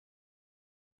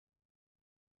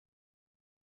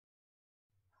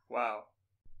Wow.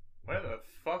 Where the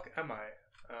fuck am I?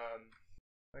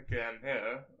 Okay, I'm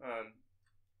here.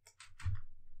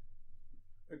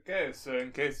 Okay, so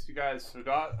in case you guys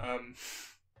forgot,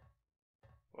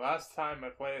 last time I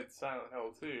played Silent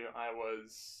Hill 2, I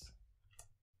was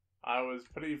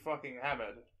pretty fucking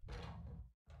hammered.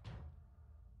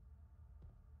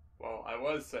 Well, I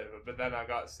was sober, but then I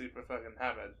got super fucking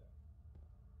hammered.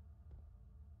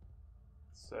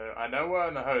 So, I know we're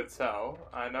in a hotel.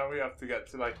 I know we have to get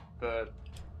to, like, the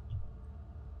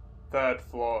 3rd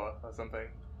floor or something.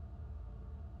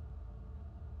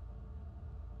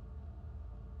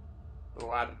 The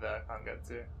ladder there I can't get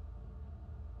to.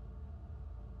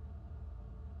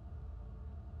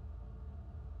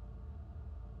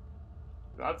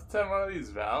 Do I have to turn one of these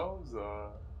valves,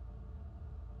 or...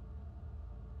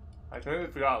 I completely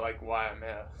forgot, like, why I'm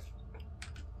here.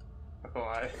 Not gonna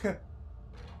lie.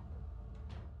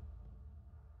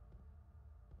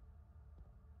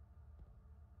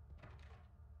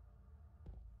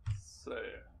 So...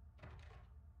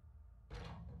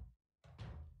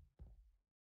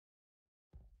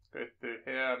 Go through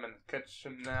here, I'm in the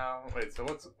kitchen now. Wait, so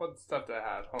what stuff do I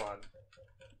have? Hold on.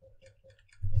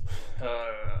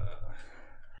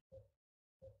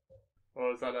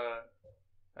 What was that, a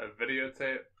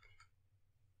videotape?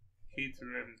 Key to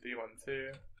room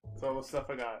 312. That's all the stuff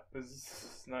I got. Does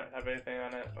this not have anything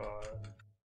on it, or...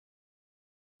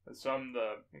 It's from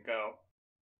the girl.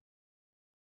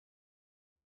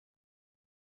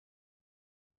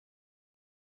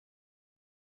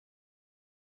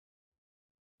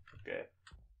 Okay.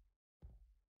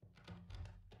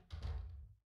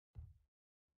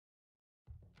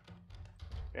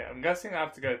 Yeah, I'm guessing I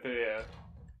have to go through here.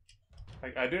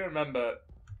 Like, I do remember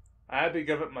I had to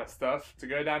give up my stuff to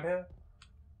go down here.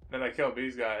 Then I killed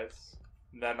these guys.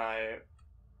 Then I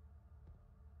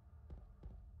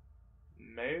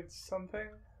made something?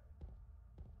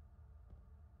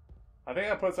 I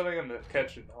think I put something in the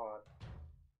kitchen. Hold on.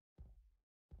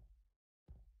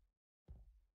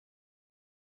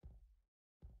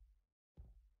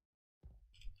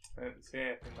 I didn't see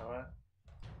anything though.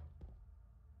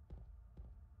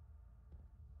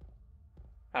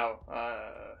 Oh,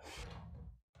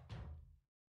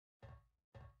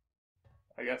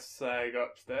 I guess I go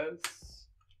upstairs.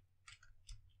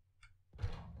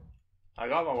 I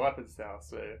got my weapons now,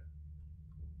 so...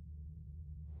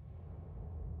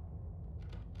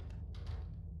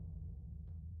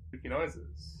 Spooky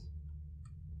noises.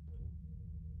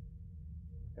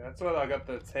 Yeah, that's where I got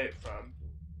the tape from.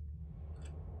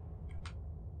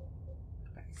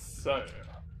 So...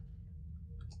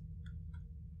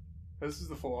 This is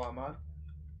the floor I'm on.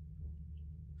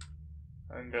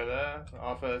 I can go there, the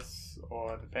office,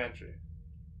 or the pantry.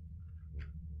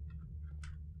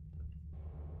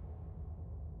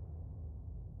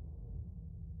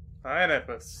 Alright,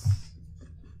 Epis.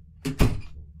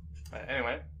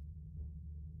 Anyway.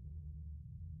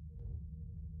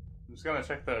 I'm just gonna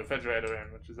check the refrigerator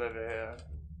room, which is over here.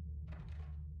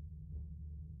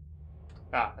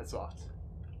 Ah, it's locked.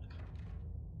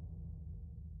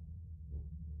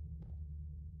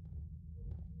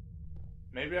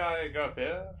 Maybe I go up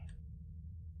here?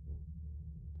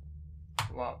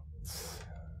 Locked.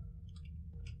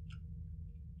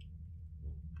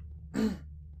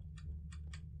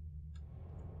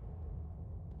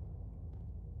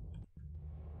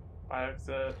 Fire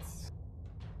exits.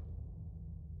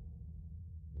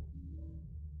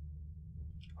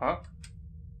 Huh?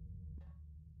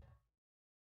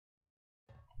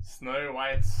 Snow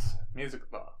White's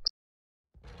music box.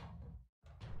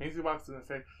 Music box is a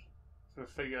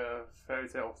figure fairy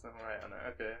tale thing right on it,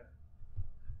 okay.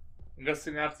 I'm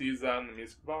guessing I have to use that in the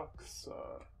music box,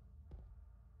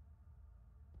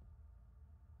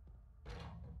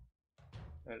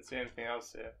 I didn't see anything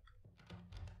else here.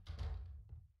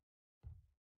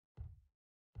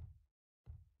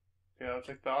 Okay, I'll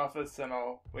check the office and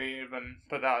I'll leave and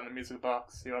put that in the music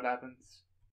box, see what happens.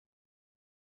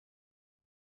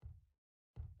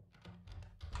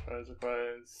 Doors are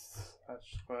closed, that's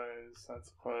closed,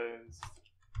 that's closed.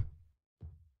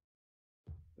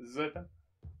 Is this open?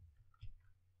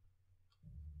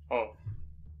 Oh.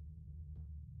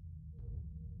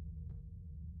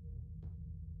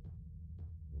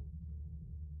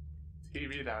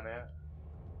 TV down there.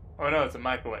 Oh no, it's a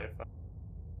microwave.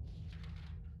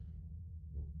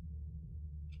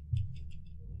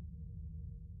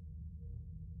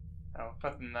 Oh,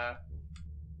 nothing there.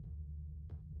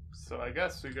 So I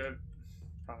guess we go...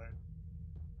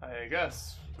 I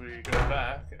guess we go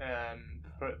back and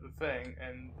put the thing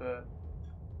in the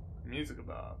music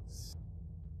box.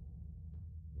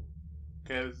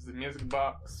 Okay, this is the music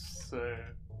box, so...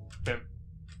 Bim.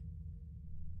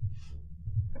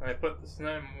 I put the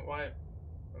Snow White,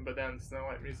 but then Snow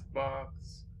White music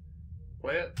box.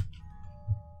 Play it.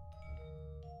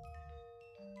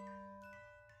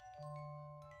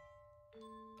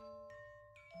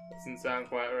 Doesn't sound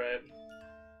quite right.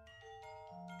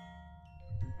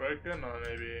 Broken, or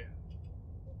maybe.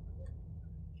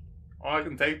 Oh, I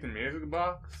can take the music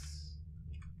box?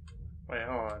 Wait,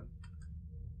 hold on.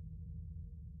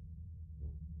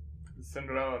 The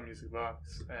Cinderella music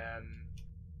box, and.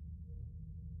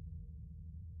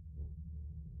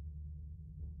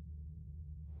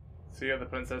 So you got the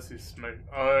princess who smoked.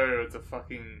 Oh, it's a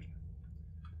fucking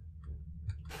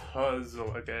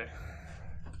puzzle. Okay.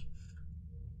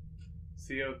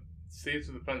 So you see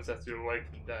to the princess who's away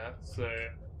from death. So,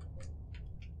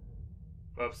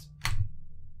 whoops.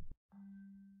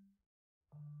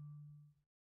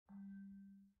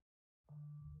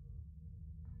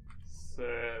 So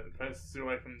the princess is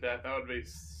away from death. That would be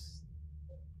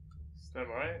Snow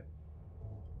White.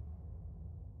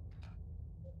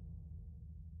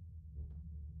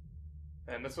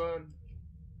 And this one?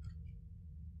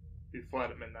 Before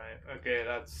at midnight. Okay,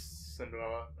 that's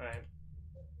Cinderella. Alright.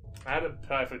 I had it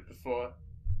perfect before.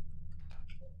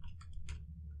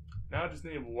 Now I just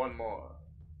need one more.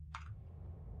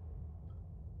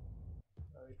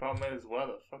 The problem is, where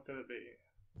the fuck could it be?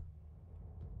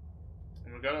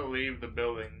 And we gotta leave the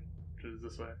building, which is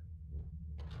this way.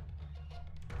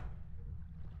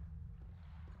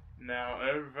 Now,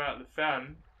 over at the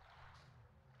fountain.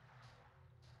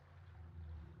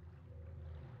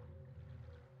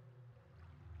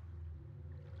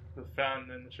 The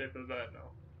fountain in the shape of a bird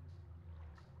now.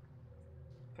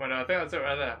 Well, no, I think that's it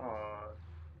right there. Oh.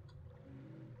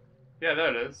 Yeah,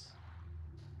 there it is.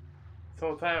 This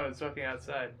whole time I was looking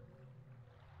outside.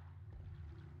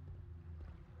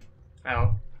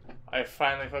 Now, I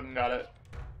finally fucking got it.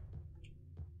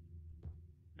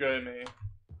 Go me.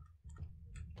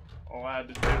 All I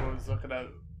had to do was look at that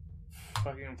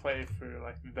fucking playthrough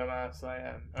like the dumbass I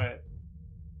am. Alright.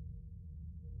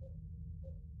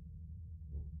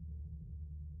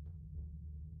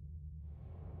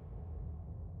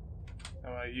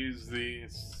 Now I use the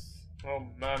little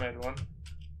mermaid one.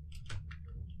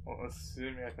 Well,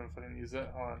 assuming I can fucking use it.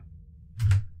 Hold on.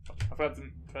 I forgot to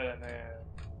put it in there.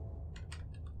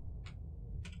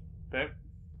 Boom.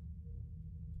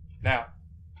 Now.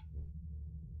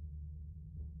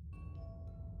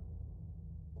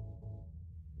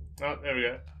 Oh, there we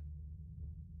go.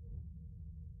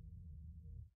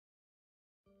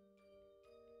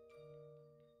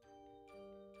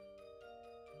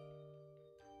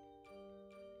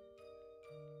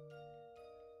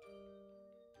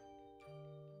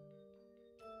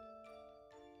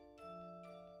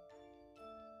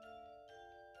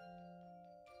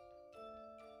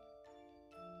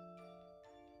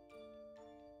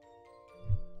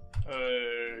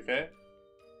 Okay.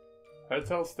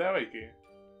 Hotel stairway key.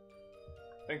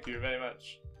 Thank you very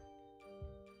much.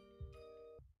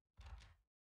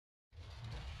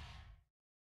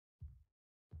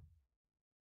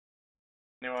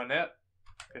 Anyone yet?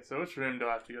 Okay, so which room do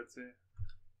I have to go to?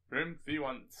 Room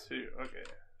 312, okay.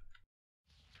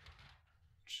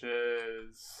 Which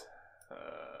is...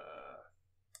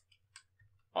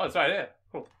 Oh, it's right here.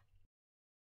 Cool.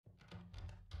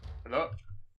 Hello?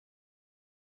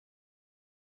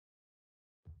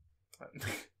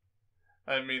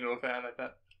 I didn't mean to look at it like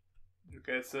that.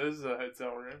 Okay, so this is a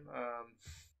hotel room.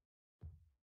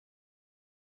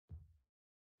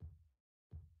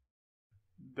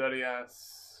 Dirty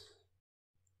ass.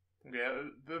 Yeah,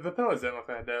 the pillows don't look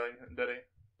that dirty.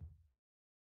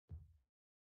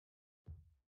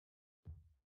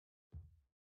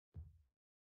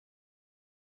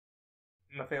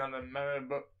 Nothing on the memo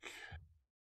book.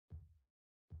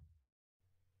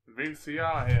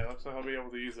 VCR here. Looks like I'll be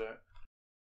able to use it.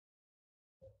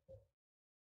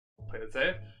 Play the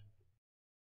tape.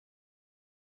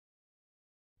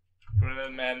 Come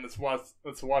on, man. Let's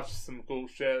watch some cool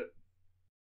shit.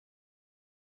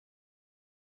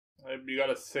 Maybe you got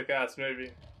a sick ass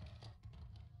movie.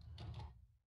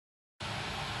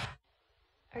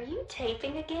 Are you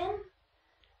taping again?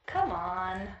 Come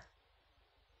on.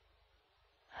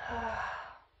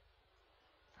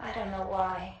 I don't know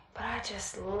why, but I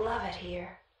just love it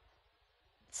here.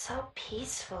 It's so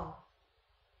peaceful.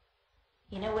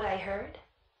 You know what I heard?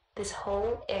 This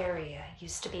whole area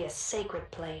used to be a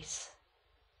sacred place.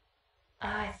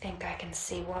 I think I can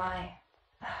see why.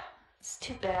 It's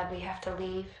too bad we have to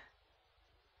leave.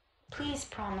 Please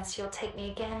promise you'll take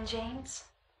me again, James.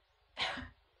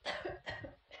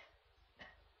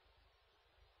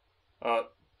 Oh.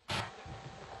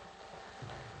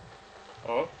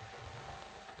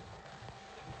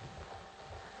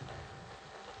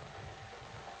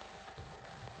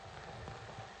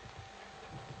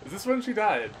 Is this when she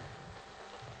died?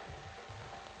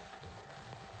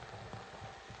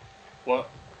 What?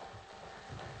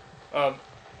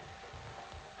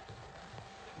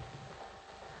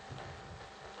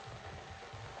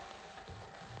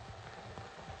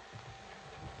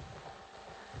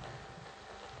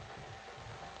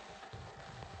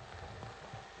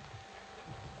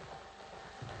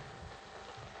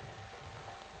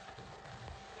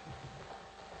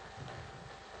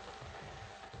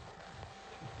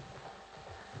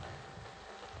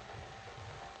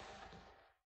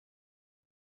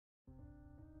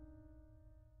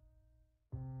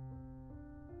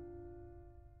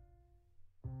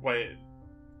 Wait,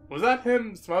 was that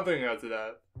him smothering her to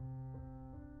death?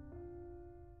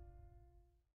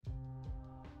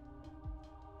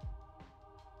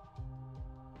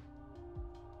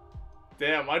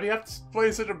 Damn, why do you have to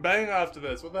play such a banger after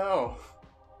this? What the hell?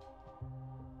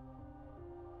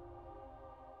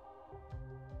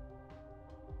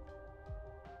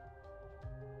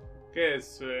 Okay,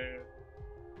 so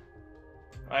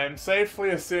I am safely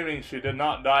assuming she did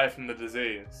not die from the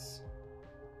disease.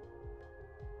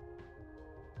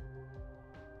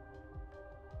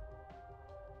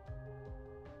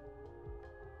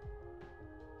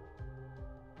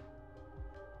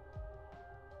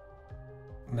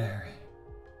 Mary.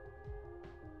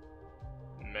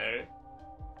 Mary?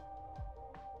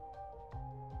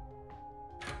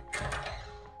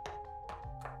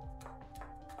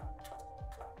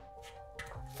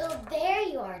 So there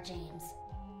you are, James.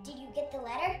 Did you get the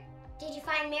letter? Did you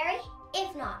find Mary?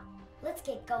 If not, let's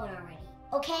get going already,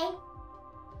 okay?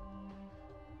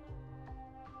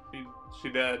 She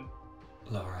dead.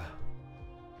 Laura.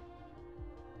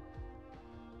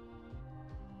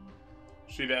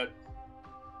 She dead.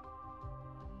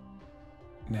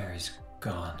 Mary's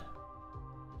gone.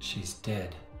 She's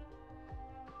dead.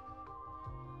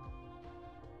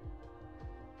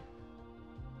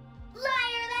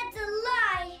 Liar, that's a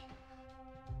lie!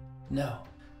 No,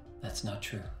 that's not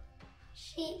true.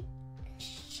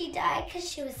 She died because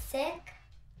she was sick?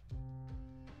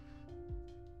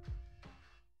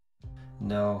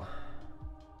 No,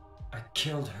 I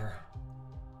killed her.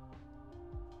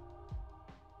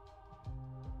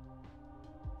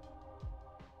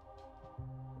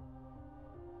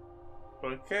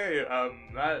 Okay,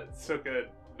 that took a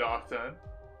dark turn.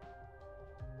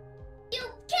 You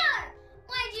killer!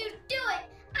 Why'd you do it?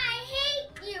 I hate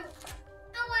you!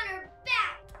 I want her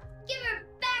back! Give her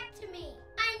back to me!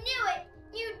 I knew it!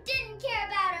 You didn't care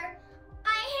about her!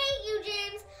 I hate you,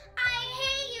 James! I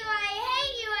hate you! I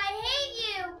hate you! I hate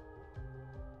you!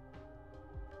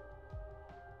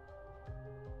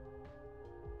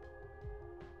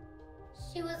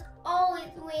 She was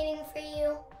always waiting for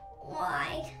you.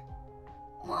 Why?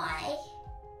 Why?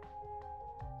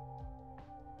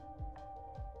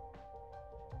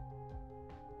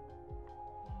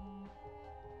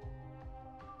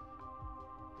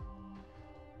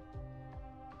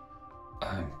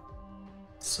 I'm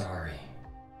sorry.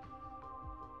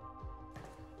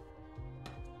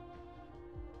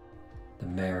 The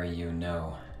Mary you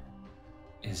know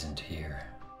isn't here.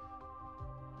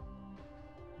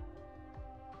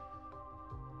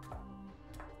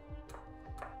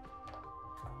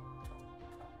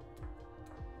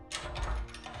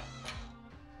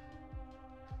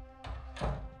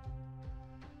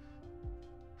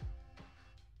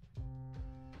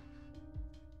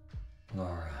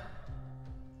 Laura,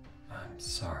 I'm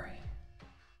sorry.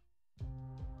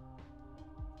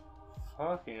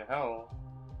 Fucking hell.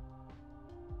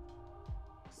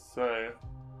 So,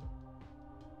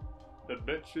 the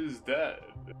bitch is dead.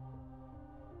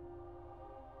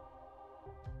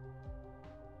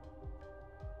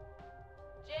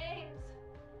 James,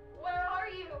 where are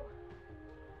you?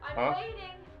 I'm Huh?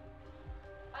 waiting.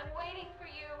 I'm waiting for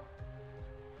you.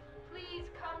 Please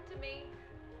come to me.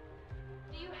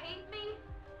 Do you hate me?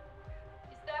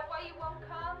 Is that why you won't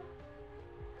come?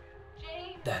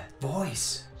 James, That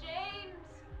voice! James,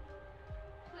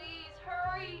 please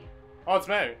hurry. Oh, it's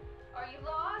Mary. Are you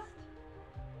lost?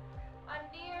 I'm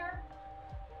near.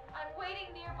 I'm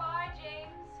waiting nearby,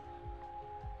 James.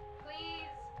 Please.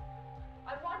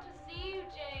 I want to see you,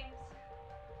 James.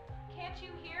 Can't you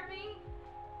hear me?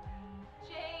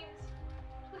 James.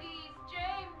 Please,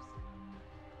 James.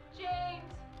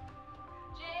 James.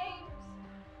 James.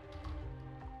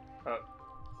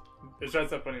 It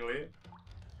shuts up when you leave.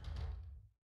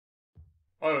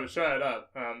 Oh, shut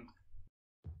up.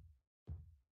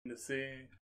 To see.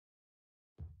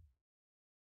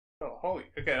 Oh, holy.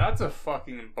 Okay, that's a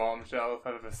fucking bombshell if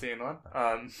I've ever seen one.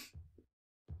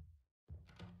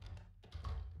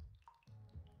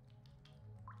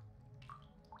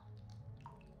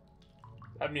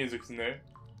 That music's new.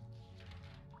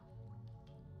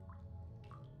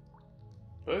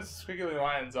 Those squiggly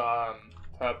lines are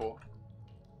purple.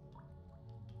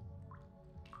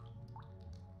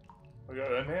 We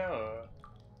go in here or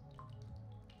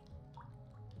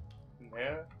in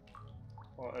here?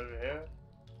 Or over here?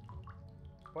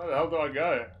 Where the hell do I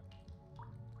go?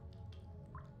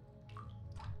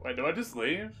 Wait, do I just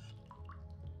leave?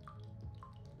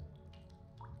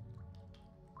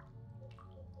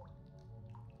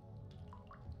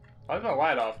 Why is my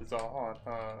light off? It's all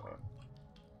on.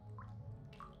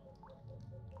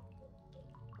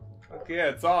 Okay, yeah,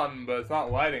 it's on, but it's not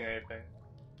lighting anything.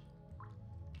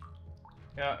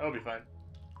 Yeah, it'll be fine.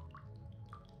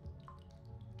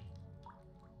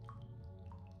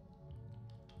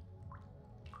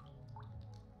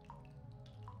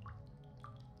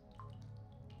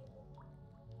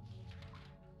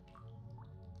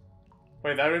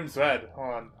 Wait, that room's red.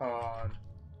 Hold on.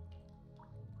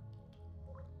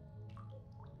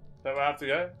 Is that where I have to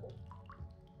go?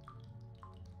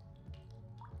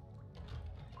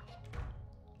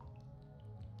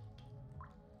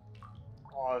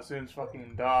 Oh, this room's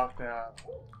fucking dark now.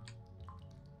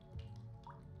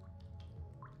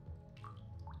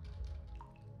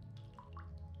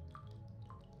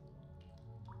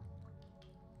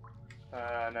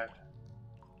 No.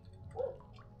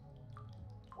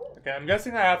 Okay, I'm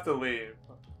guessing I have to leave.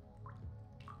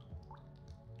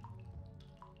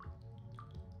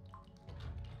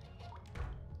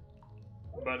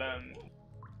 But,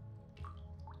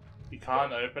 you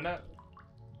can't open it?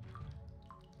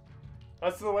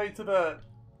 That's the way to the...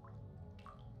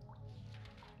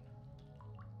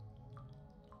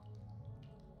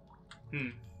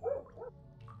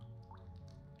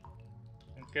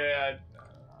 Okay,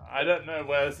 I don't know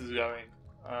where this is going.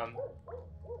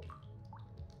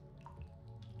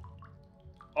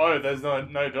 Oh, there's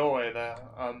no doorway there.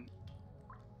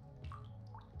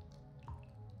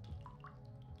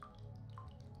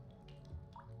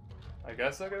 I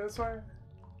guess I'll go this way?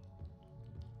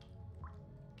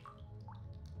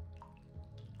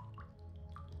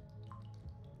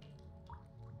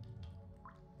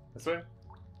 This way?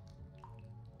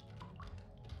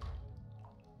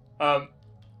 No.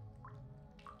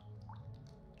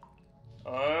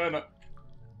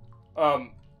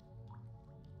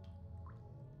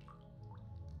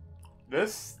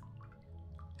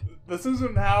 This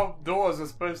isn't how doors are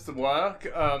supposed to work,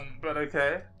 but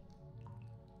okay.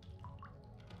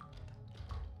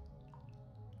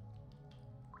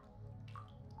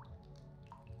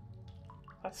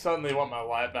 I suddenly want my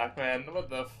light back, man. What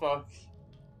the fuck?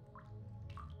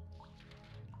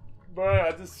 Bro,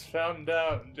 I just found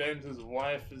out James's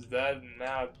wife is dead and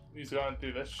now he's going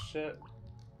through this shit.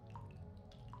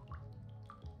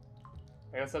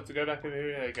 I guess I have to go back over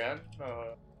here again?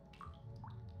 Or...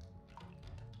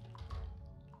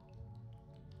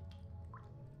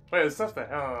 Wait, there's stuff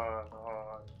there.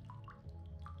 Oh.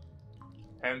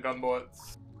 Handgun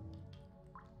bullets.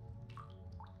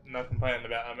 Not complaining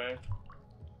about ammo.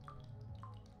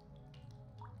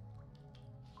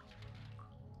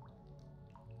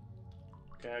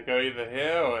 Okay, I go either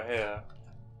here or here.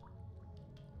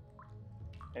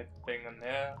 Anything in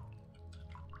here?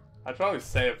 I'd probably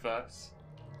save first.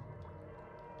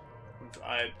 Since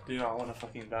I do not want to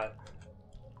fucking die.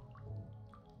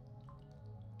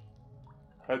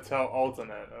 Hotel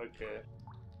alternate, okay.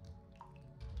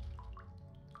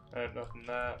 Alright, nothing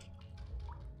there.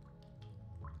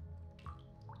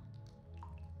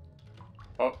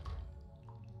 Oh.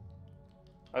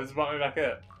 I just brought me back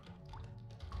in.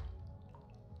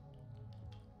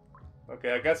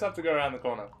 Okay, I guess I have to go around the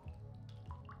corner.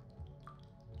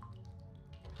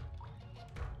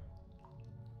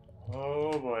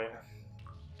 Oh boy.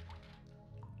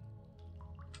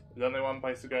 There's only one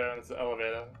place to go, and it's the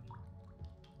elevator.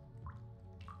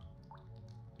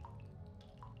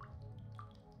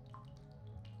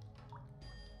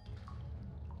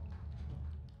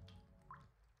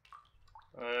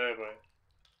 Oh boy.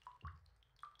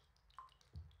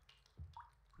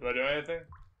 Do I do anything?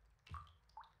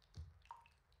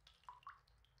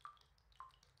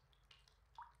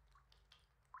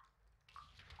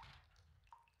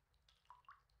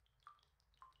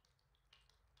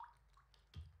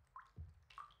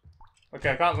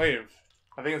 Okay, I can't leave.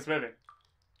 I think it's moving.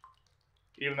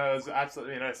 Even though there's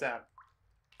absolutely no sound.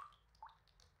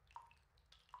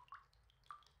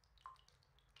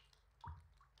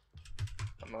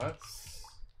 Unless...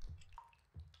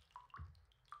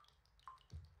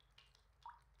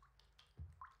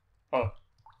 Oh.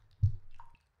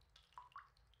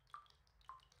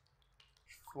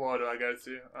 Which floor do I go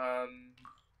to?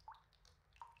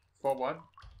 Floor 1?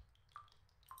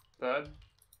 Third?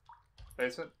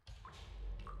 Basement?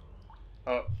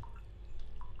 Oh.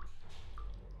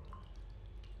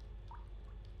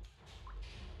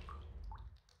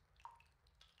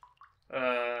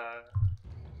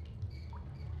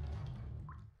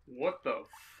 What the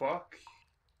fuck?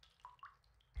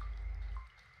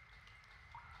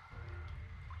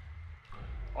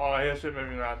 Oh, I hear shit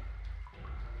moving around.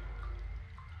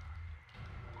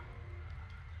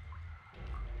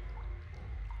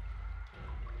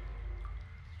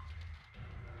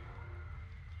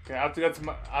 Okay, I have to go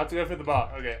to I have to go through the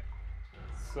bar. Okay.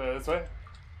 So this way?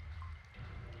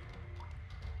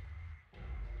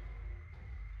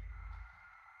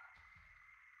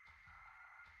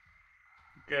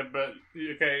 Okay, but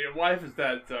okay, your wife is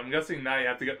dead, so I'm guessing now you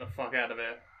have to get the fuck out of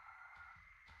here.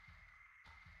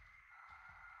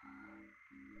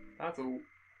 That's a...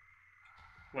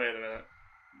 Wait a minute.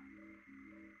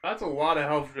 That's a lot of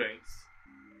health drinks.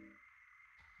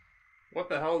 What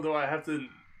the hell do I have to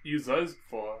use those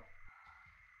for?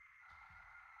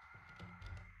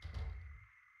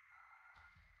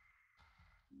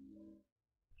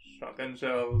 Shotgun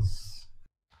shells.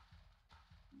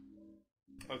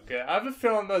 Okay, I have a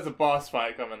feeling there's a boss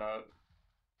fight coming up.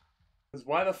 Because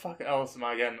why the fuck else am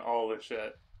I getting all this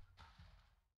shit?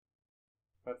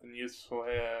 Nothing useful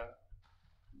here.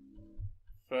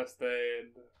 First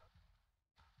aid.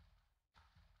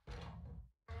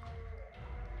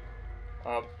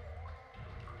 Up.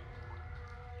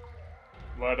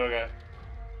 Where do I go?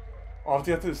 Oh, I have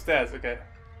to get to the stairs, okay.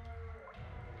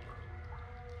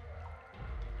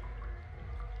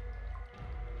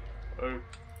 Oh.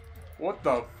 What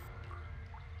the?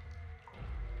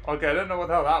 Okay, I didn't know what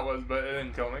the hell that was, but it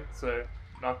didn't kill me, so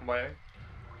not complaining.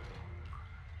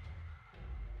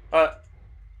 Oh,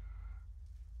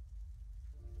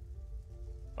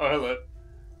 hello.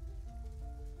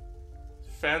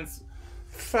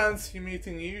 Fancy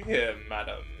meeting you here,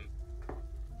 madam.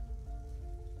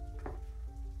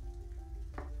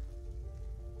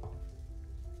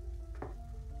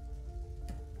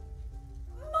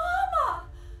 Mama!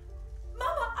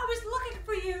 Mama, I was looking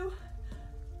for you.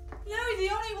 Now you're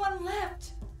the only one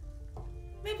left.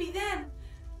 Maybe then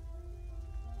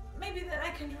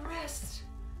I can rest.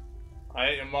 I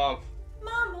ain't your mom.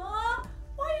 Mama,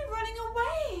 why are you running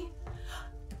away?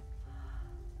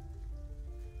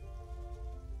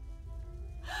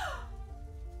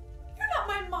 You're not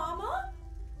my mama.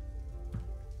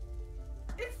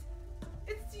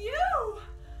 It's you.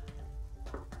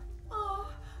 Oh,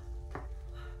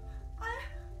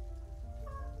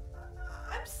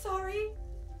 I'm sorry.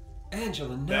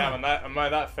 Angela, no. Damn, am I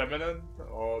that feminine?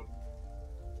 Or...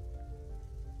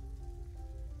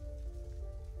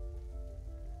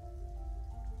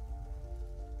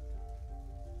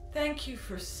 Thank you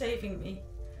for saving me.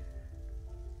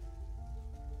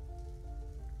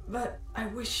 But I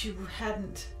wish you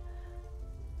hadn't.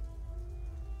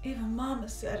 Even Mama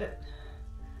said it.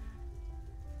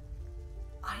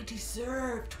 I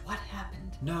deserved what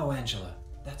happened. No, Angela,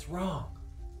 that's wrong.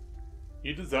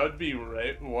 You deserve to be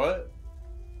raped? What?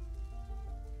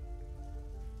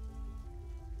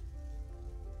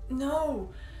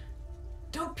 No,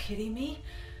 don't pity me.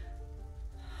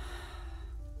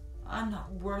 I'm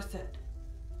not worth it.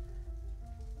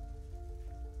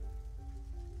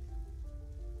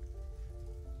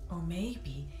 Or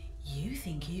maybe you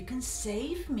think you can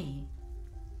save me.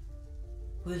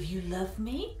 Will you love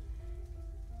me?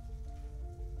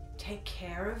 Take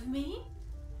care of me?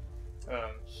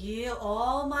 Heal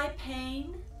all my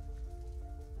pain?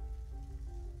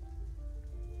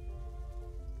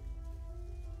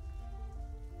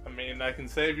 I mean, I can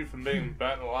save you from being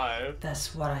burnt alive.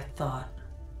 That's what I thought.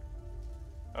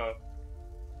 Oh.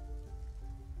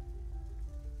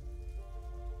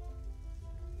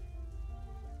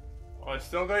 I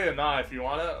still got your knife. You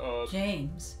want it? Or...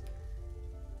 James.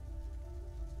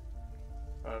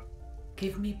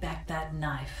 Give me back that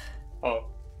knife. Oh.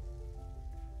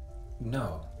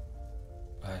 No.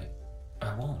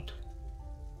 I won't.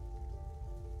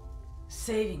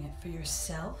 Saving it for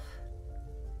yourself?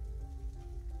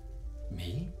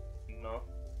 Me? No.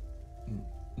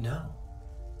 No.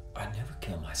 I never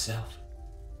kill myself.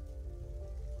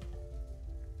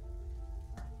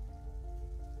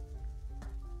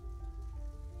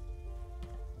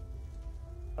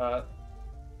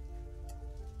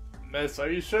 Miss,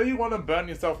 are you sure you want to burn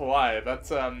yourself alive?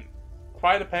 That's,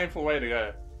 quite a painful way to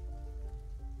go.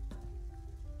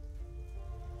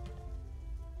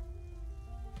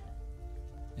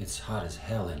 It's hot as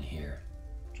hell in here.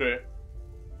 True.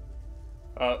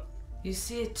 You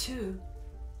see it too?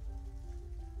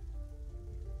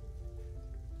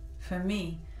 For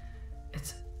me,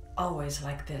 it's always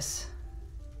like this.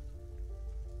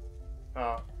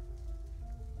 Oh.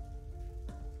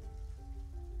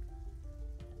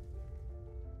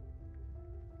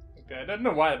 Okay, I don't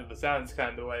know why, but the sound's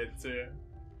kind of delayed too.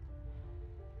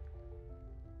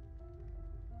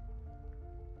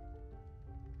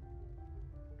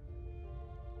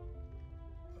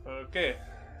 Okay.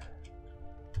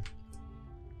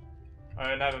 I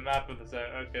don't have a map of the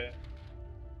zone, okay.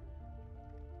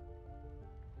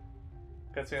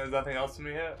 Guessing there's nothing else for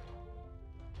me here?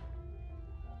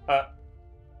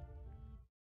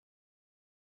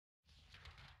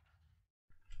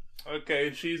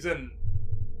 Okay, she's in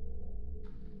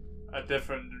a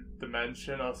different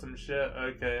dimension or some shit.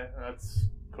 Okay, that's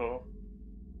cool.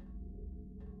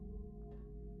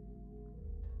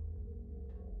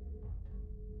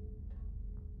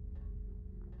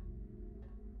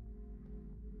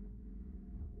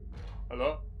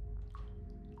 Hello?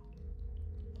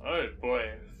 Oh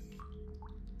boy.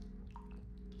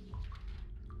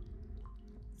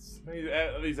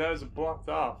 These areas are blocked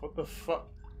off. What the fuck?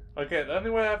 Okay, the only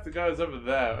way I have to go is over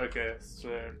there. Okay,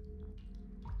 so...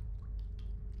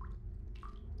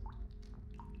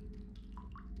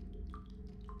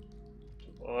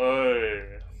 Oh.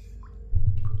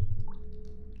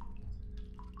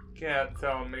 Can't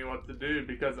tell me what to do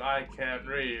because I can't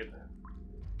read.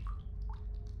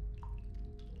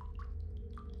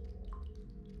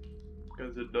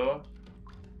 Goes the door.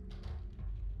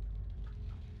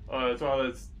 Oh, it's one of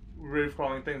those roof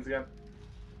crawling things again.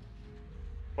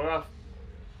 Fuck off.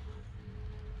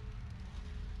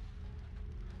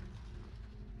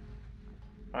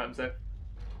 Alright, I'm safe.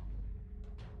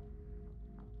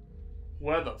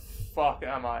 Where the fuck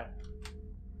am I?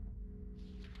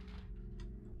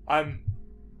 I'm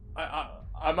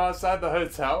outside the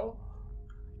hotel?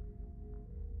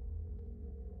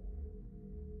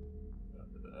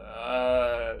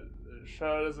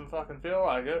 Sure doesn't fucking feel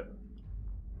like it.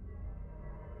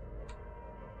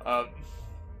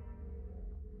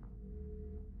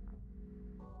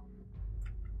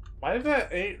 Why are there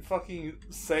 8 fucking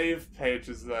save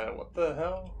pages there? What the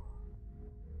hell?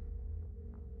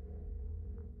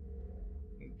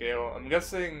 Okay, well, I'm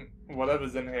guessing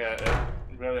whatever's in here, it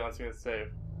really wants me to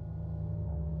save.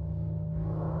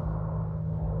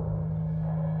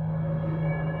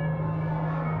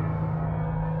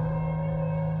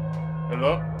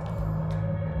 Hello?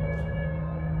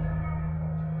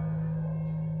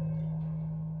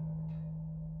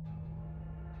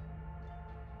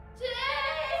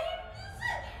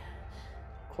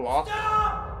 Clock?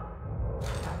 Stop!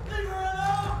 Leave her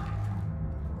alone!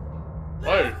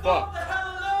 Oh, fuck. The hell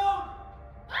alone!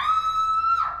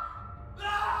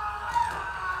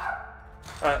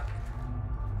 Alright.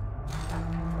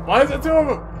 Why is there 2 of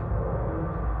them?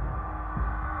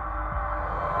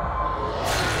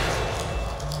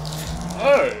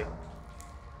 Oh.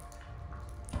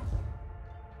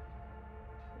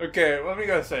 Okay, let me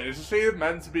go say, is she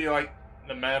meant to be like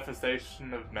the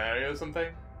manifestation of Mary or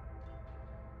something?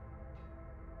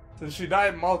 So she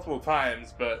died multiple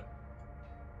times, but...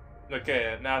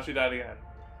 Okay, now she died again.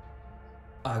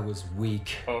 I was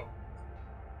weak. Oh.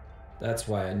 That's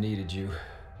why I needed you.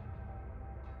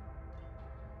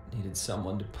 Needed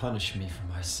someone to punish me for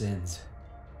my sins.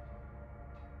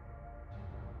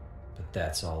 But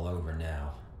that's all over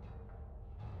now.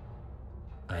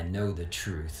 I know the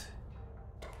truth.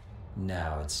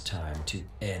 Now it's time to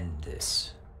end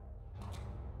this.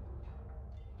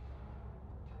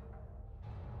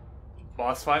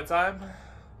 Boss fight time?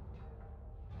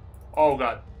 Oh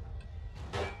god.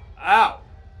 Ow!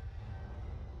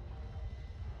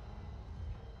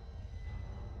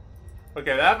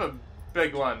 Okay, they have a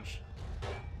big lunge.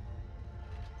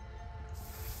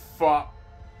 Fuck.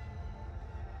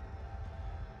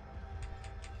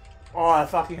 Oh, that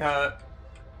fucking hurt.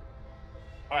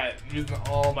 Alright, I'm using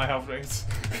all my health rings.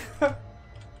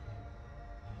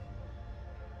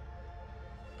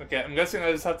 Okay, I'm guessing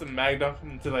I just have to mag dump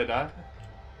them until I die.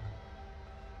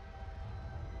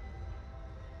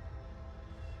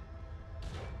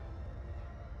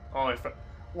 Oh my fuck.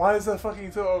 Why is there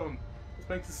fucking 2 of them? This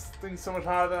makes this thing so much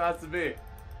harder than it has to be.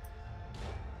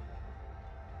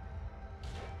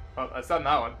 Oh, I stunned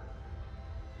that one.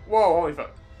 Whoa, holy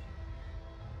fuck.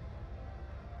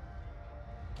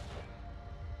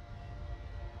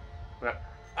 Okay.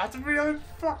 That's really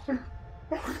fucking.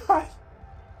 Oh god.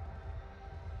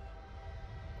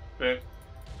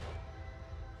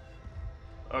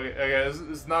 Okay,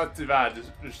 it's not too bad.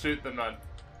 Just shoot them, man.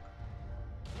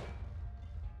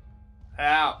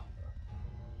 Ow.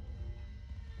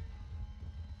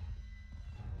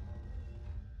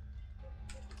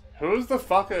 Who's the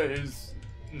fucker who's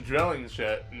drilling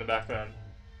shit in the background.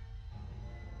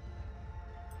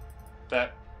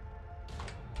 That.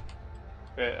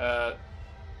 Okay,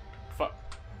 fuck.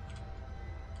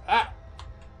 Ah!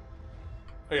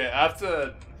 Okay, I have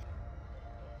to.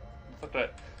 Okay,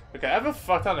 I have a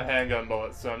fuck ton of handgun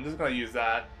bullets, so I'm just gonna use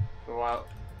that for a while.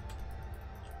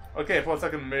 Okay, plus I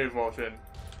can move motion.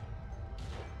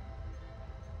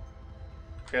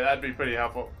 Okay, that'd be pretty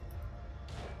helpful.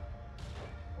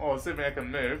 Oh, assuming I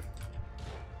can move.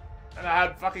 And I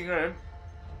had fucking room.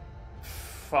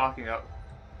 Fucking up.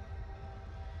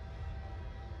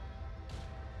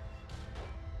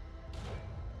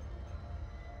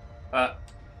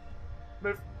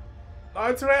 Move. No,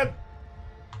 it's red!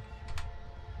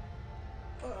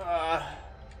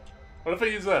 What if I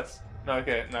use this? No,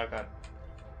 okay, no, I can't.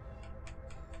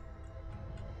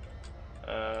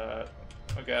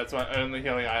 Okay, that's my only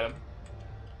healing item.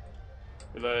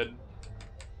 Reload.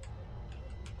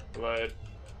 Reload.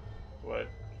 Reload.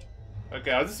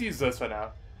 Okay, I'll just use this for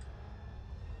now.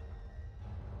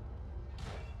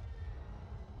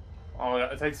 Oh,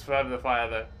 it takes forever to fire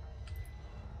though.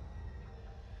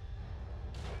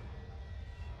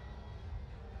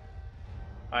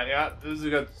 Alright, yeah, this is a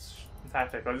good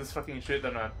tactic. I'll just fucking shoot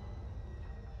them now.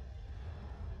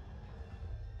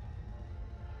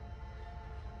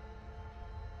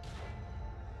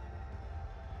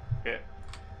 Okay.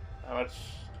 How much?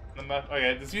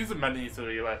 Okay, just use the money to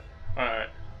relay. Alright.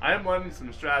 I am learning some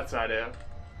strats right here.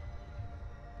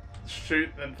 Shoot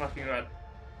and fucking run.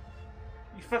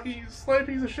 You fucking slow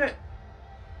piece of shit.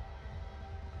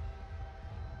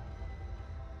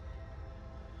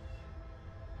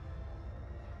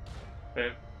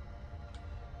 Boom.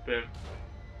 Boom.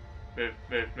 Move,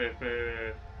 move, move,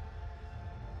 move.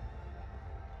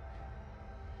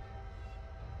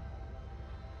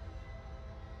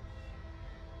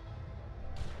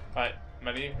 Alright,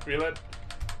 money, reload.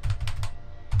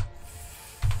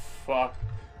 Fuck.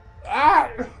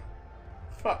 Ah!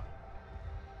 Fuck.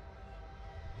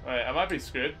 Alright, I might be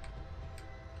screwed.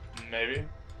 Maybe.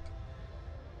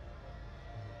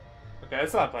 Okay,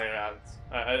 let's not play around.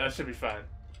 I should be fine.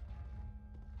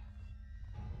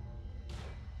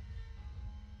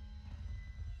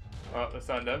 Oh, let's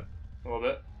sound done. A little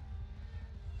bit.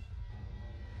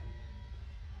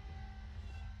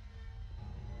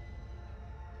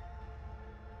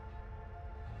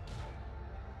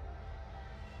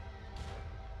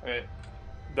 Okay.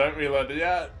 Don't reload it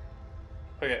yet.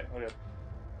 Okay, okay.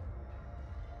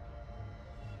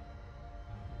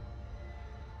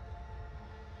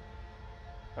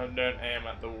 And don't aim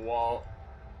at the wall.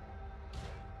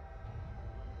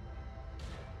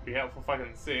 Be helpful if I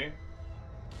can see.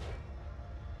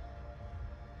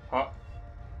 Huh?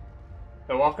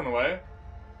 They're walking away?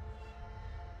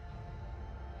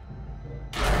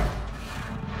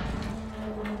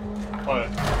 Oh.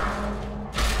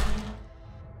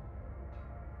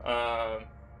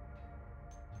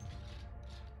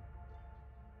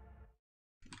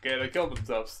 Okay, they killed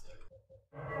themselves.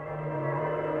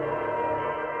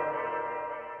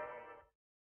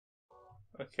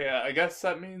 Okay, I guess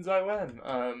that means I win.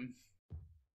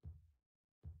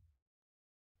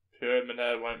 Pyramid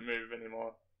Head won't move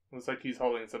anymore. Looks like he's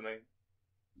holding something.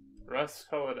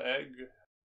 Rust-colored egg.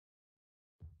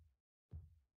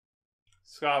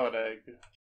 Scarlet egg.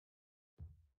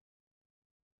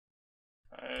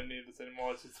 I don't need this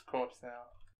anymore, it's just a corpse now.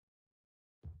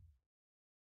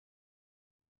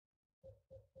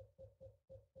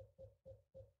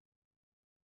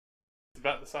 It's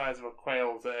about the size of a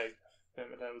quail's egg.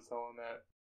 Pyramid Head was holding that.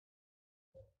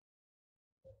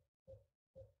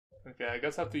 Okay, I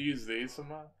guess I have to use these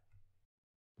somewhere.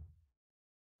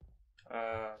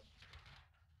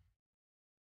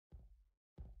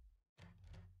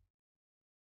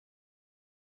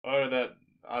 Oh, that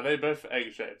are they both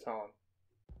egg shaped? Hold on.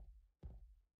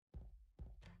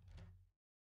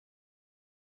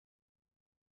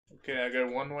 Okay, I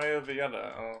go one way or the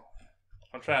other.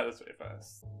 I'll try it this way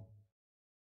first.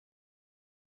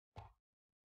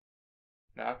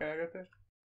 Now can I get there?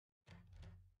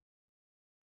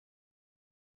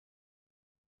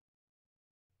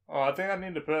 Oh, I think I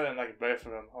need to put it in like both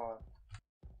of them. Hold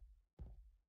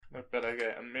on. But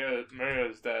okay, and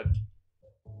Mirio's dead.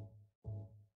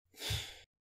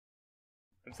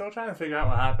 I'm still trying to figure out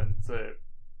what happened. So,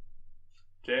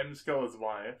 James killed his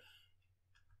wife.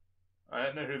 I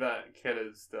don't know who that kid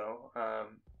is still.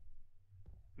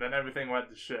 Then everything went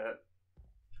to shit.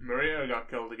 Maria got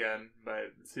killed again by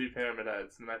the two Pyramid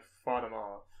Heads, and they fought him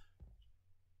off.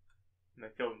 And they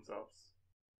killed themselves.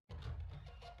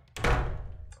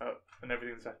 Oh, and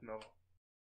everything's back to normal.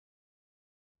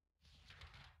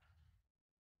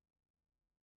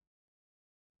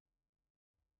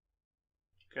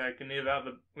 Okay, I can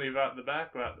either leave out the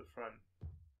back or out the front.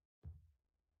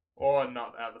 Or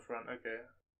not out the front, okay.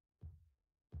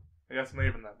 I guess I'm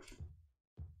leaving that.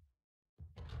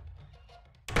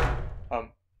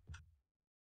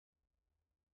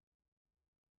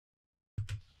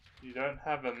 You don't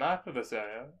have a map of this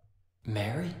area?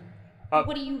 Mary?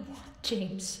 What do you want,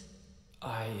 James?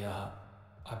 I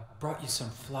brought you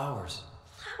some flowers.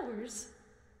 Flowers?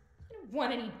 I don't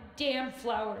want any damn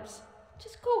flowers.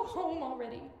 Just go home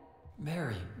already.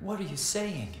 Mary, what are you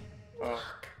saying?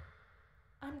 Look,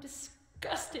 I'm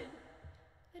disgusted.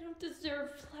 I don't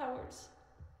deserve flowers.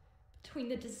 Between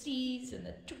the disease and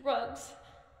the drugs,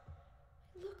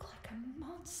 I look like a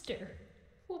monster.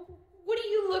 Well, what are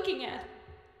you looking at?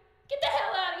 Get the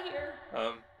hell out of here!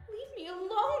 Leave me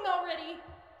alone already!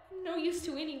 I'm no use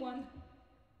to anyone.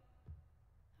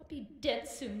 I'll be dead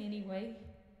soon anyway.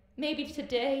 Maybe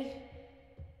today,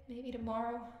 maybe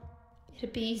tomorrow.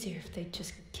 It'd be easier if they'd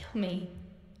just kill me.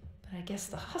 But I guess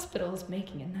the hospital is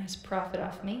making a nice profit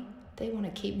off me. They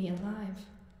want to keep me alive.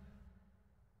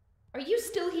 Are you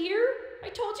still here? I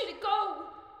told you to go!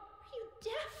 Are you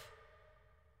deaf?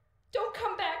 Don't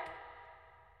come back!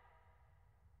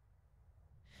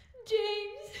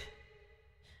 James!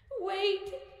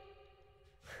 Wait!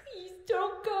 Please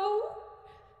don't go!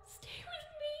 Stay with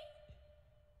me!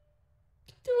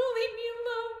 Don't leave me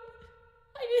alone!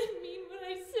 I didn't mean what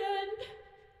I said!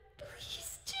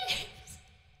 Please, James!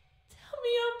 Tell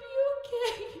me I'll be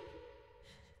okay!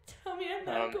 Tell me I'm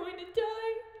not going to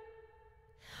die!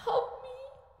 Help me!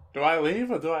 Do I leave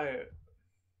or do I...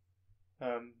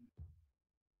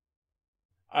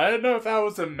 I don't know if that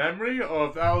was a memory or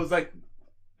if that was like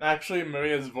actually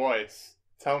Maria's voice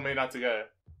telling me not to go.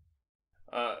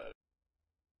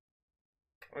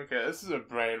 Okay, this is a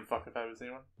brain fuck if I've ever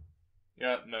seen one.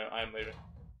 Yeah, no, I'm leaving.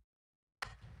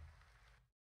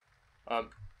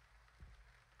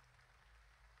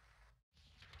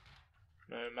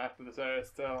 No map of this area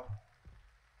still.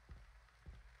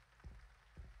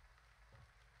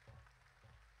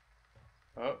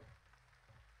 Oh.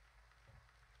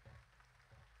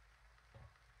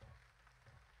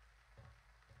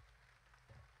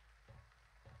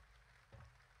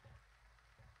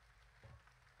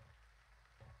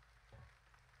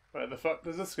 Where the fuck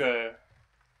does this go?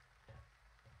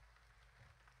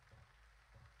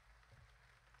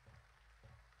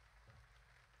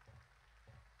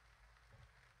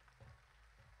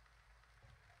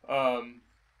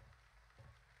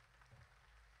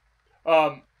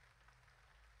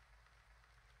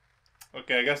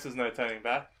 Okay, I guess there's no turning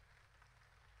back.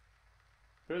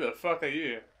 Who the fuck are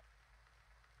you?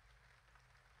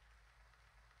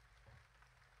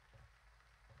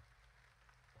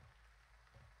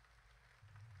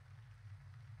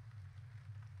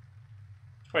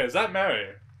 Wait, is that Mary?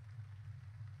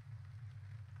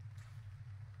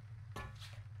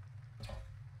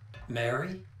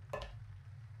 Mary?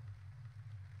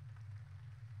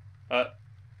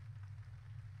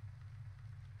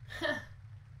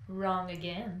 Wrong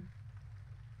again.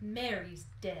 Mary's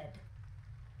dead.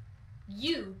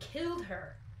 You killed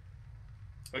her.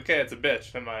 Okay, it's a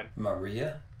bitch, never mind.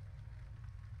 Maria?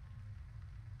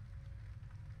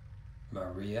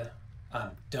 Maria,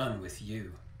 I'm done with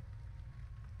you.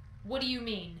 What do you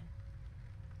mean?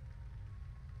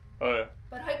 Oh.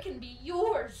 But I can be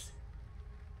yours.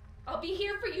 I'll be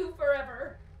here for you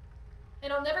forever.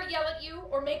 And I'll never yell at you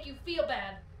or make you feel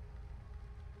bad.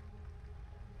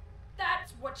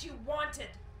 That's what you wanted.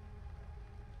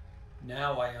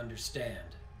 Now I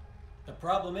understand. The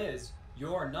problem is,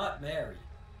 you're not Mary.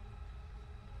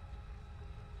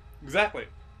 Exactly.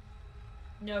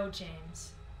 No,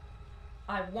 James.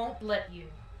 I won't let you.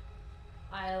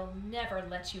 I'll never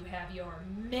let you have your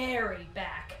Mary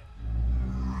back.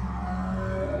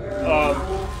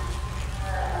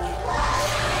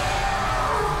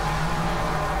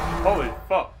 Holy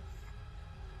fuck.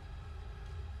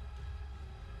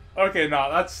 Okay,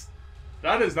 no,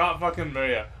 that is not fucking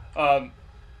Maria. I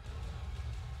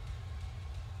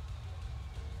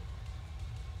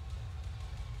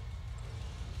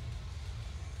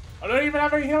don't even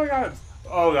have any healing items.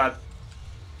 Oh god.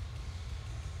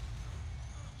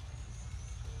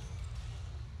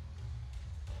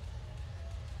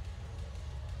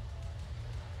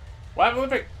 Why have a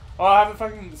Olympic? Oh, I haven't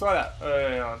fucking saw that.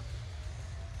 Hang on.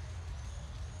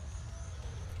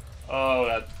 Oh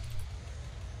god.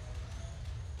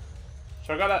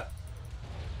 Should I got that?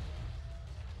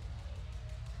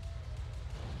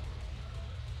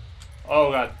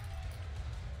 Oh god.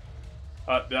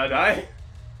 Did I die?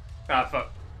 Ah,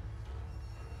 fuck.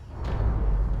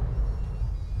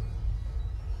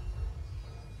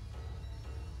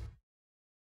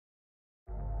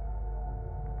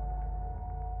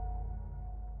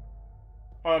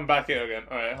 Oh, I'm back here again.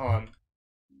 Alright, hold on.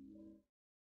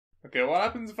 Okay, what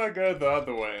happens if I go the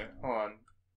other way? Hold on.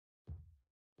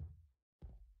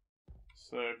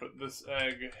 So, put this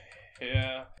egg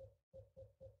here.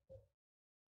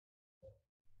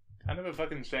 Kind of a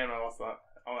fucking shame I lost that.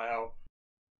 Oh, hell.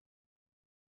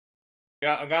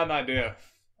 Yeah, I got an idea.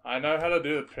 I know how to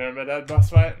do the Pyramid Head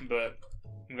boss fight, but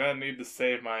I'm gonna need to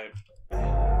save my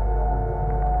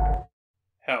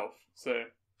health. So,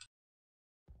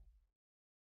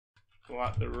 pull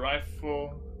out the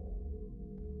rifle.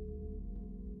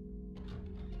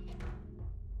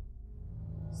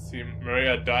 See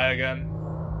Maria die again.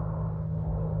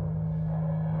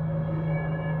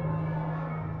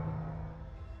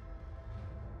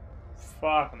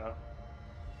 Fuck no.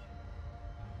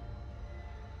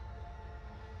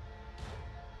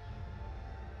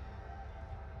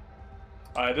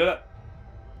 I did it.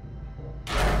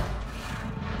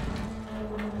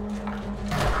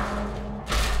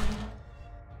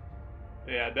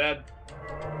 Yeah, dead.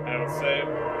 I will save.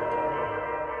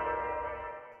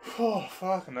 Oh,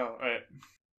 fuck no. Alright.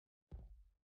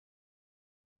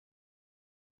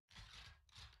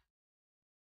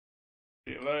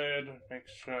 Reload. Make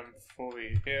sure I'm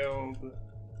fully healed.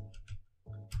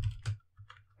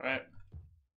 Alright.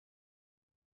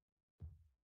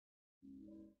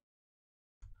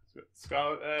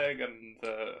 Scarlet Egg and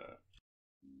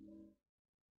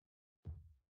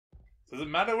does it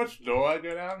matter which door I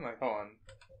go down? Like, hold on.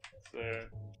 So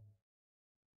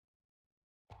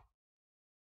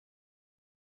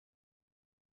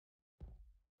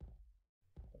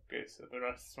okay, so the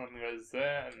rest one goes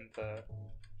there and the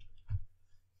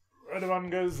red one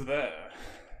goes there.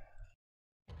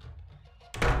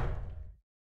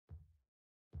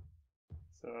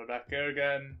 So back here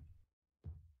again.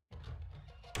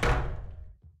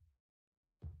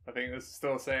 I think this is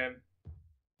still the same.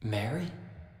 Mary?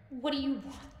 What do you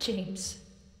want, James?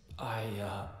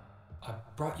 I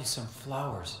brought you some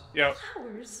flowers. Yep.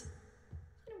 Flowers?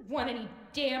 I don't want any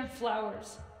damn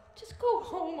flowers. Just go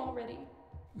home already.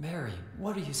 Mary,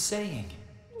 what are you saying?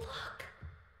 Look,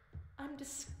 I'm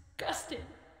disgusted.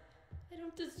 I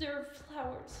don't deserve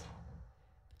flowers.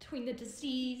 Between the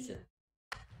disease and...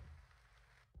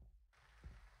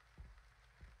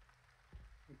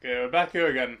 Okay, we're back here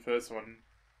again for this one.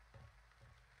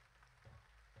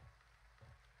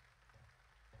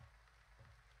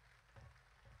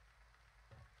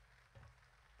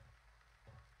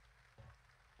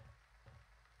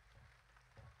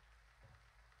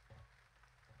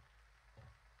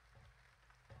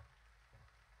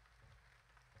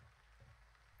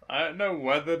 I don't know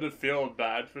whether to feel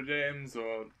bad for James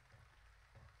or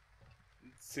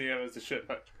see him as a shit.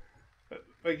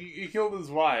 Like, he killed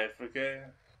his wife, okay?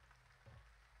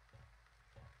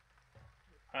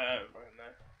 I don't fucking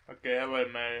know. Okay, hello,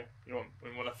 Mary. We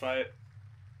want to fight?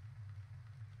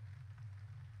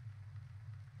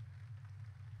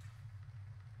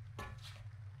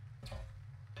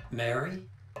 Mary?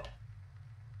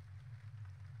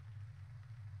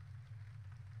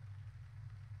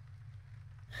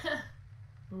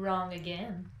 Wrong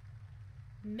again.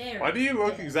 Mary. Why do you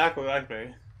look exactly like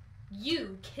me?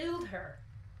 You killed her.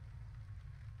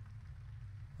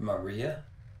 Maria?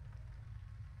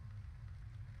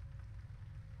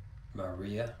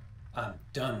 Maria, I'm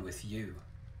done with you.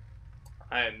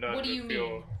 I ain't done What do you with you.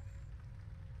 mean?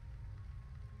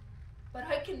 But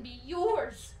I can be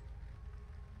yours.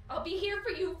 I'll be here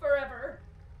for you forever.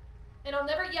 And I'll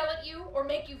never yell at you or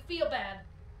make you feel bad.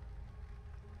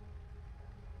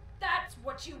 That's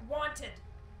what you wanted.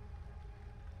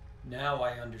 Now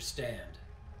I understand.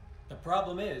 The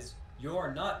problem is,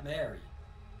 you're not Mary.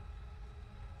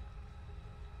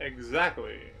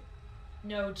 Exactly.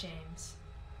 No, James.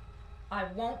 I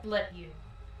won't let you.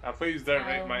 Now please don't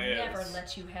make I'll my ears. never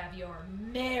let you have your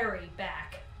Mary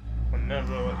back. I'll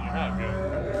never let you have you.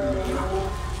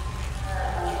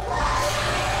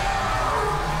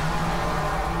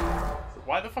 So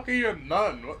why the fuck are you a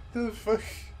nun? What the fuck?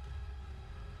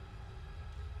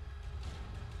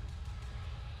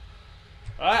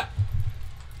 Ah!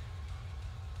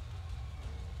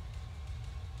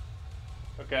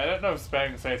 Okay, I don't know if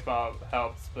spamming spacebar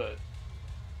helps, but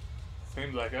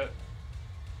seems like it.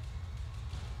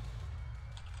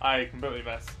 I completely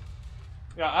missed.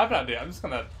 Yeah, I have an idea. I'm just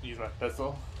gonna use my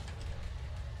pistol.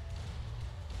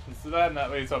 Instead, and at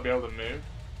least I'll be able to move.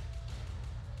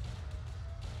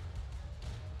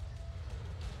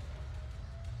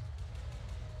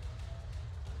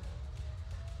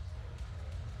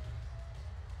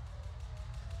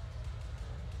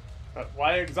 But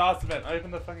why exhaust event? Open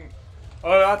the fucking...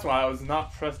 Oh, that's why I was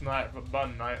not pressing that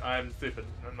button. I am stupid.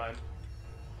 Never mind.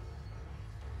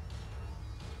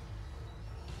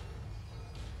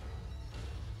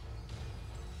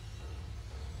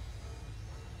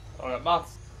 got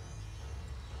moths.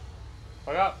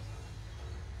 Fuck up.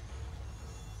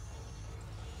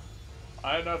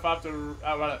 I don't know if I have to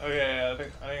outrun it. Okay, yeah, I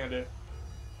think I do.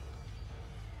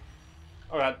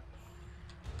 Oh god.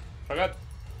 Fuck up.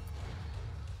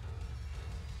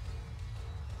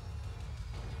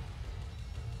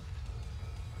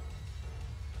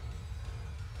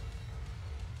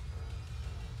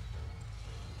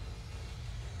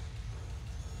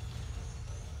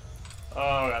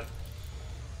 Oh god.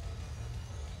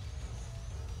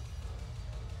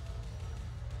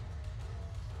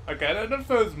 Okay, I don't know if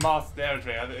those moths damage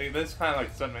me. I think this kind of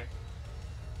like stun me.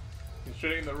 You're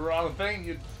shooting the wrong thing,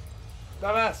 you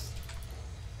dumbass.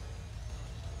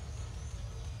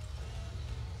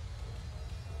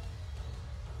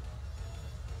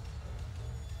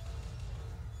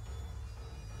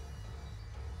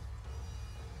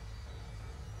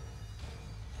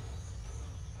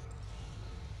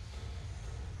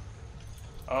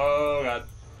 Oh god.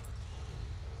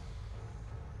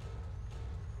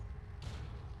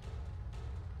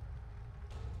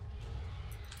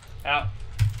 Out.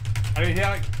 I need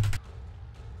healing.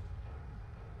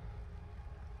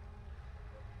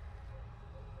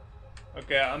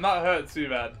 Okay, I'm not hurt too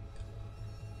bad.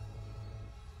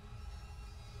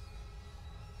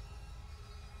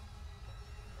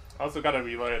 I also gotta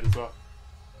reload as well.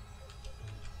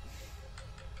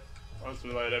 I'll just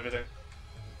reload everything.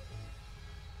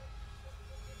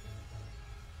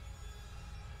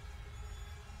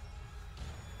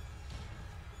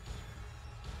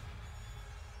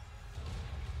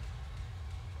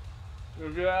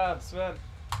 Move your ass, man.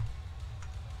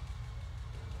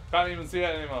 Can't even see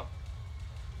it anymore.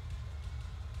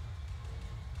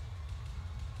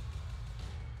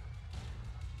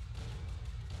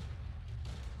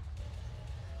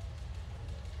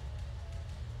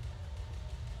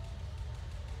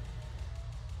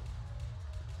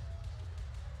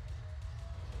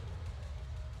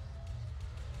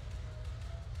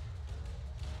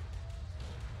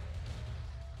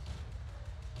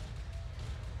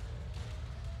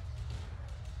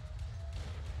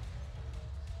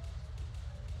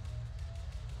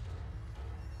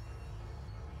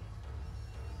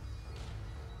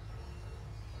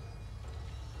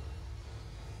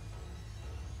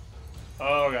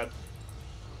 Oh god.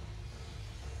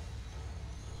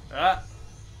 Ah.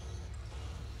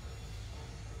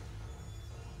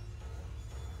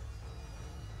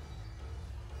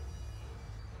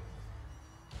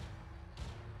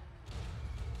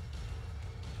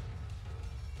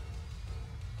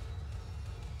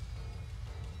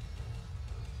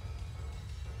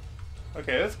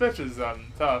 Okay, this bitch is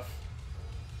tough.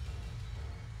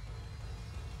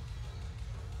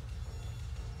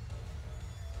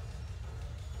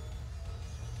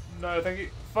 No, thank you.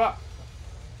 Fuck.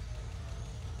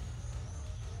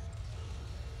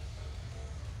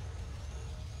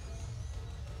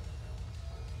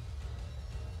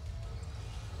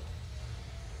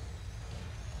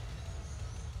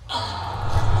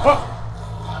 Oh.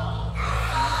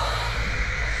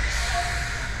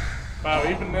 Wow,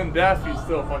 even in death, you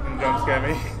still fucking jump scare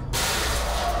me.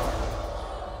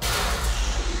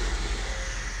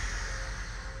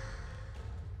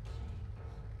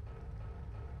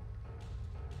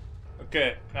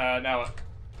 Okay, now what?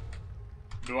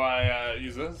 Do I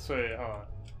use this? Wait, hold on.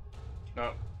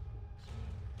 No.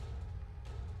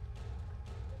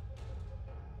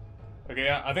 Okay,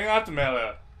 yeah, I think I have to melee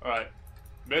her. Alright.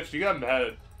 Bitch, you got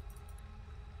beheaded.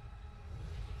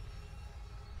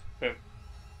 Okay.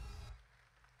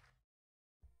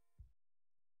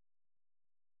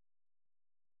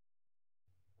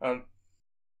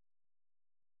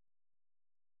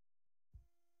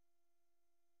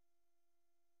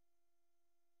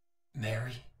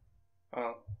 Mary?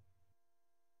 Oh.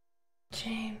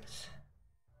 James.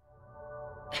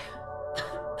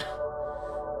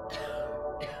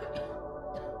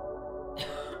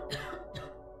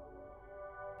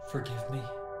 Forgive me.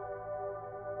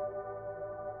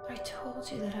 I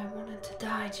told you that I wanted to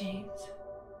die, James.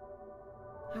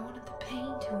 I wanted the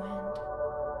pain to end.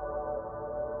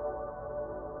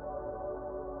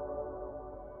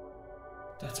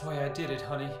 That's why I did it,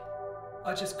 honey.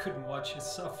 I just couldn't watch you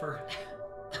suffer.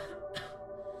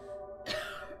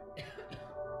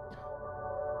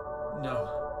 No.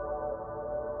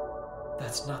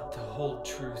 That's not the whole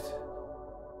truth.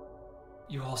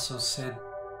 You also said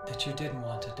that you didn't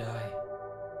want to die.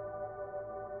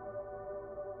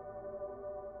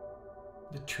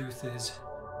 The truth is,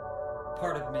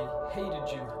 part of me hated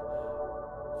you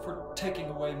for taking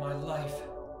away my life.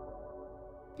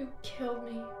 You killed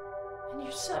me, and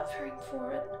you're suffering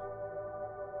for it.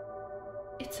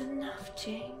 It's enough,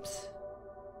 James.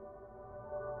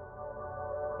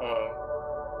 Oh.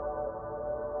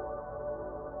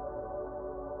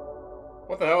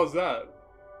 What the hell is that?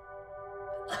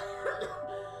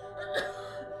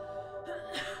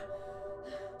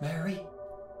 Mary?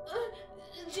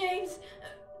 James.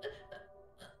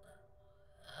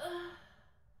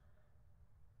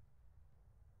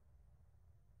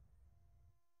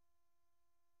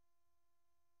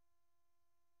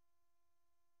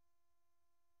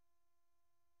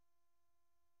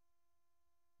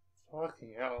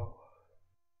 Fucking hell.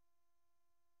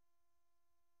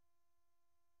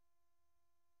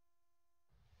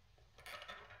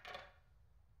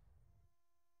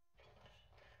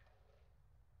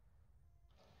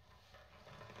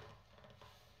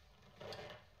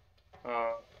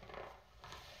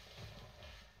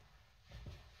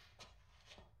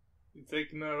 You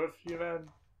taking that with you, man?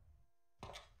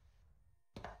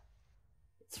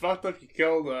 It's fucked up you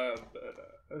killed,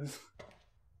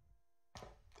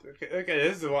 okay,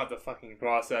 this is a lot to fucking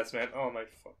process, man. Oh my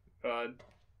fucking god.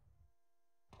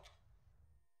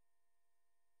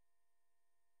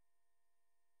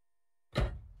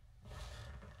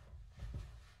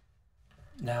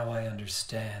 Now I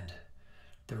understand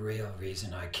the real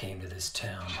reason I came to this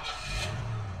town.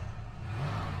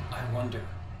 I wonder,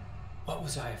 what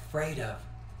was I afraid of?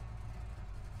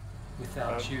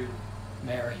 Without you,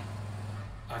 Mary,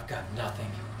 I've got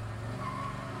nothing.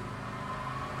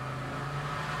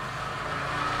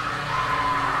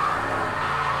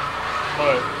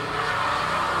 What?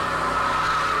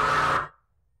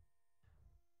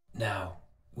 Now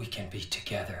we can be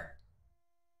together.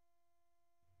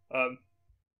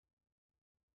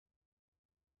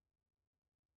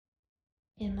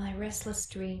 In my restless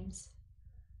dreams,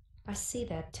 I see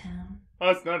that town, Oh,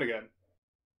 it's not again.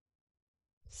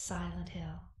 Silent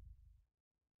Hill.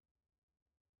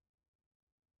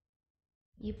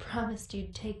 You promised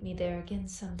you'd take me there again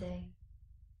someday,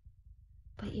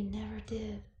 but you never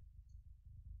did.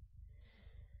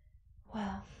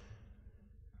 Well,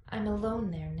 I'm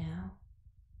alone there now,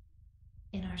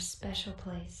 in our special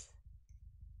place,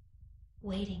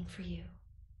 waiting for you.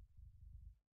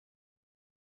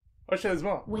 Oh shit, his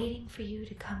mom. Waiting for you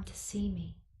to come to see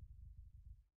me.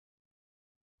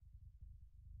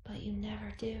 But you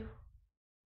never do.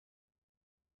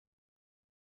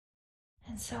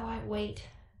 And so I wait,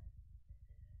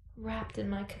 wrapped in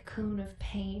my cocoon of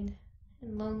pain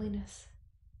and loneliness.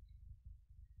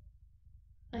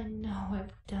 I know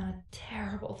I've done a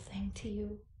terrible thing to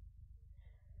you.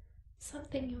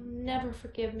 Something you'll never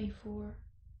forgive me for.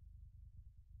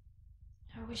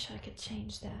 I wish I could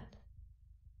change that.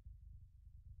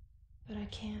 But I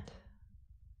can't.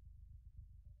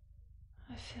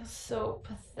 I feel so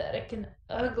pathetic and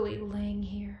ugly laying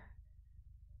here,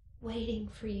 waiting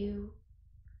for you.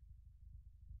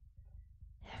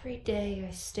 Every day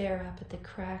I stare up at the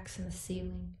cracks in the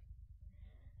ceiling,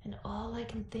 and all I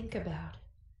can think about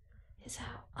is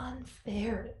how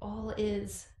unfair it all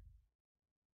is.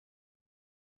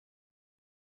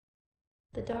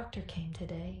 The doctor came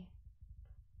today.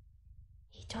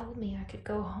 He told me I could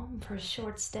go home for a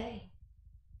short stay.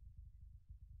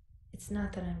 It's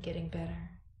not that I'm getting better.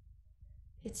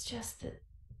 It's just that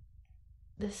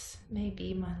this may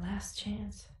be my last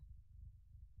chance.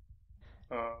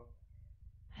 Oh.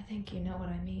 I think you know what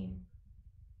I mean.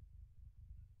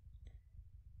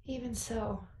 Even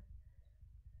so,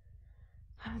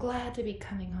 I'm glad to be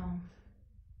coming home.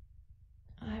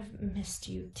 I've missed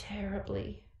you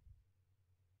terribly.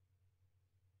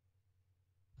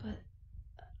 But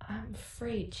I'm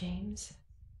afraid, James.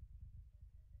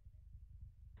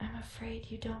 I'm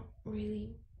afraid you don't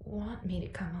really want me to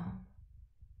come home.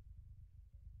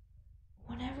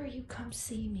 Whenever you come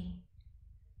see me,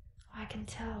 I can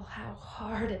tell how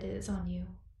hard it is on you.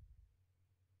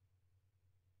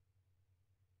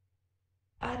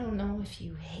 I don't know if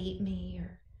you hate me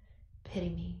or pity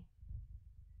me,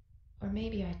 or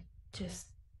maybe I just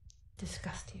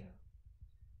disgust you.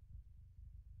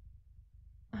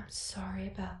 I'm sorry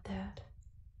about that.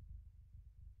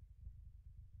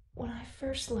 When I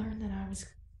first learned that I was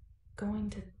going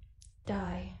to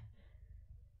die,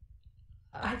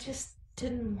 I just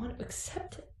didn't want to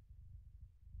accept it.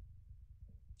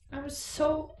 I was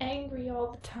so angry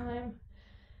all the time,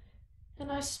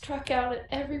 and I struck out at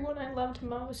everyone I loved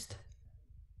most.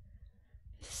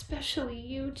 Especially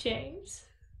you, James.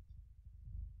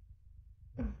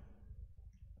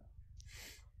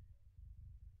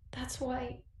 That's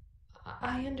why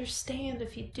I understand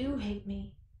if you do hate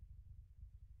me.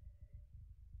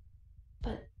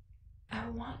 But I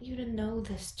want you to know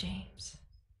this, James.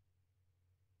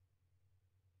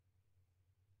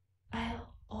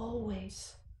 I'll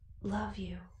always love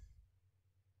you.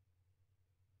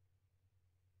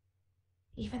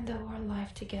 even though our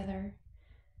life together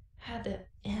had to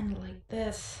end like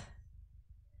this,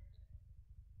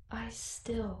 I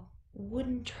still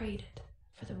wouldn't trade it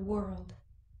for the world.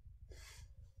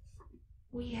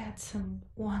 We had some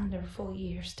wonderful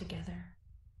years together.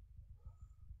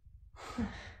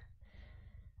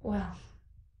 Well,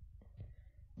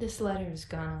 this letter has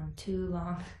gone on too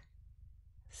long,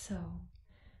 so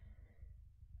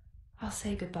I'll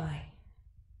say goodbye.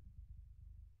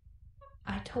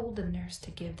 I told the nurse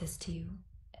to give this to you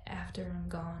after I'm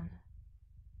gone.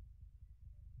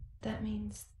 That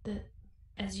means that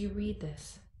as you read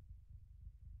this,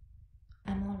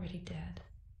 I'm already dead.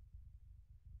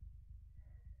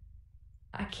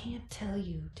 I can't tell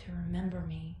you to remember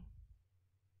me,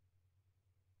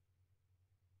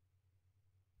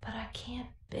 but I can't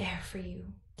bear for you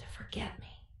to forget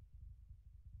me.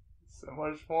 So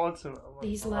much more to it.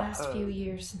 These last few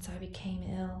years since I became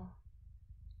ill,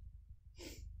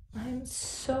 I'm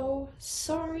so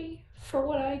sorry for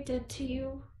what I did to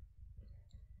you,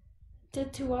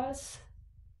 did to us.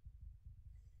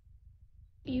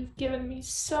 You've given me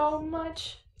so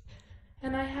much,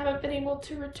 and I haven't been able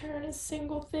to return a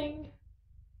single thing.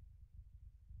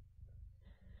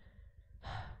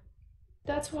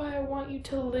 That's why I want you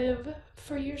to live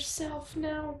for yourself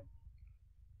now.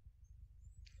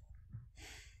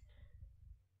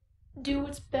 Do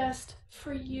what's best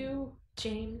for you,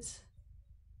 James.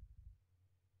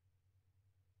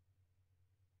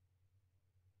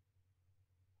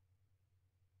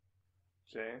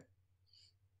 Jay?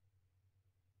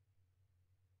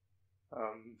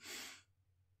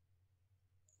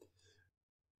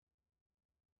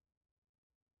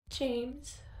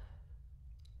 James,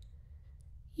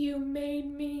 you made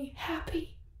me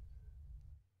happy.